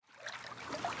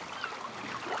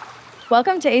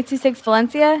Welcome to 826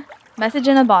 Valencia, message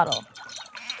in a bottle.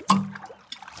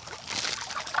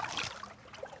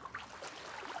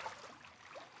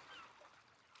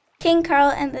 King Carl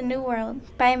and the New World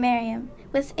by Mariem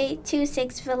with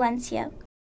 826 Valencia.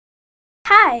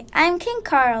 Hi, I'm King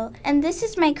Carl, and this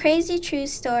is my crazy true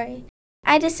story.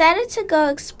 I decided to go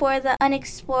explore the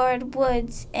unexplored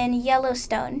woods in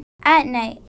Yellowstone at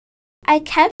night. I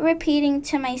kept repeating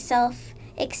to myself,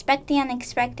 expect the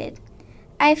unexpected.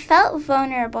 I felt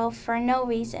vulnerable for no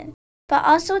reason, but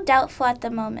also doubtful at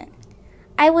the moment.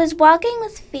 I was walking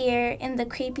with fear in the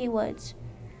creepy woods.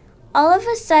 All of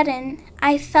a sudden,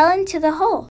 I fell into the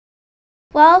hole.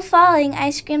 While falling, I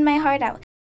screamed my heart out.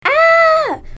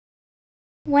 Ah!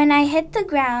 When I hit the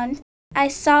ground, I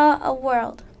saw a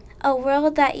world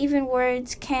that even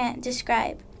words can't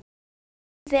describe.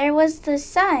 There was the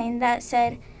sign that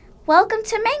said, "Welcome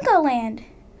to Mango Land."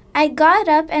 I got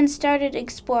up and started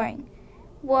exploring.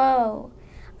 Whoa,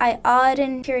 I awed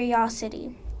in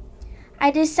curiosity.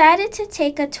 I decided to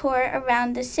take a tour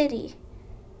around the city.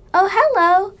 Oh,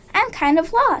 hello, I'm kind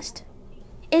of lost.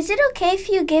 Is it okay if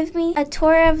you give me a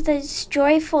tour of this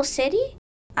joyful city?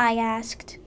 I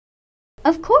asked.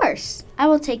 Of course, I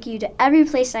will take you to every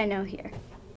place I know here.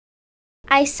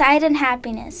 I sighed in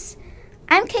happiness.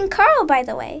 I'm King Carl, by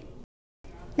the way.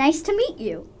 Nice to meet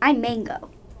you. I'm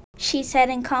Mango, she said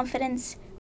in confidence.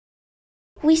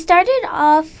 We started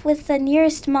off with the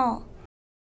nearest mall.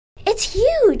 It's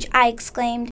huge, I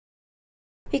exclaimed.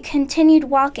 We continued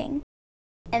walking.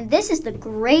 And this is the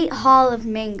Great Hall of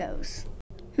Mangoes,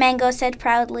 Mango said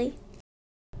proudly.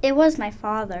 It was my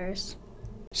father's.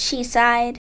 She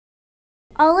sighed.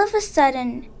 All of a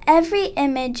sudden, every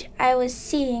image I was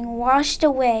seeing washed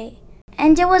away,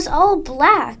 and it was all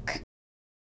black.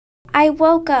 I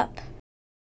woke up.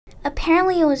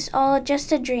 Apparently it was all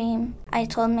just a dream, I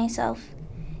told myself.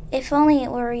 If only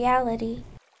it were reality.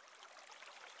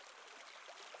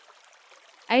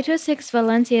 826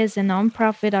 Valencia is a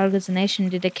non-profit organization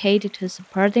dedicated to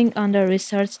supporting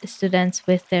under-researched students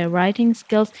with their writing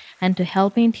skills and to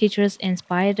helping teachers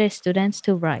inspire their students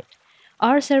to write.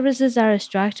 Our services are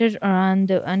structured around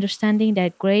the understanding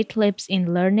that great leaps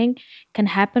in learning can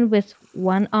happen with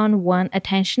one-on-one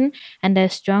attention and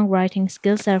that strong writing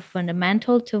skills are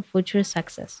fundamental to future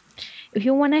success. If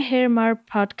you want to hear more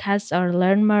podcasts or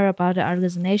learn more about the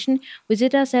organization,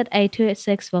 visit us at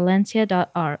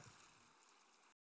 826valencia.org.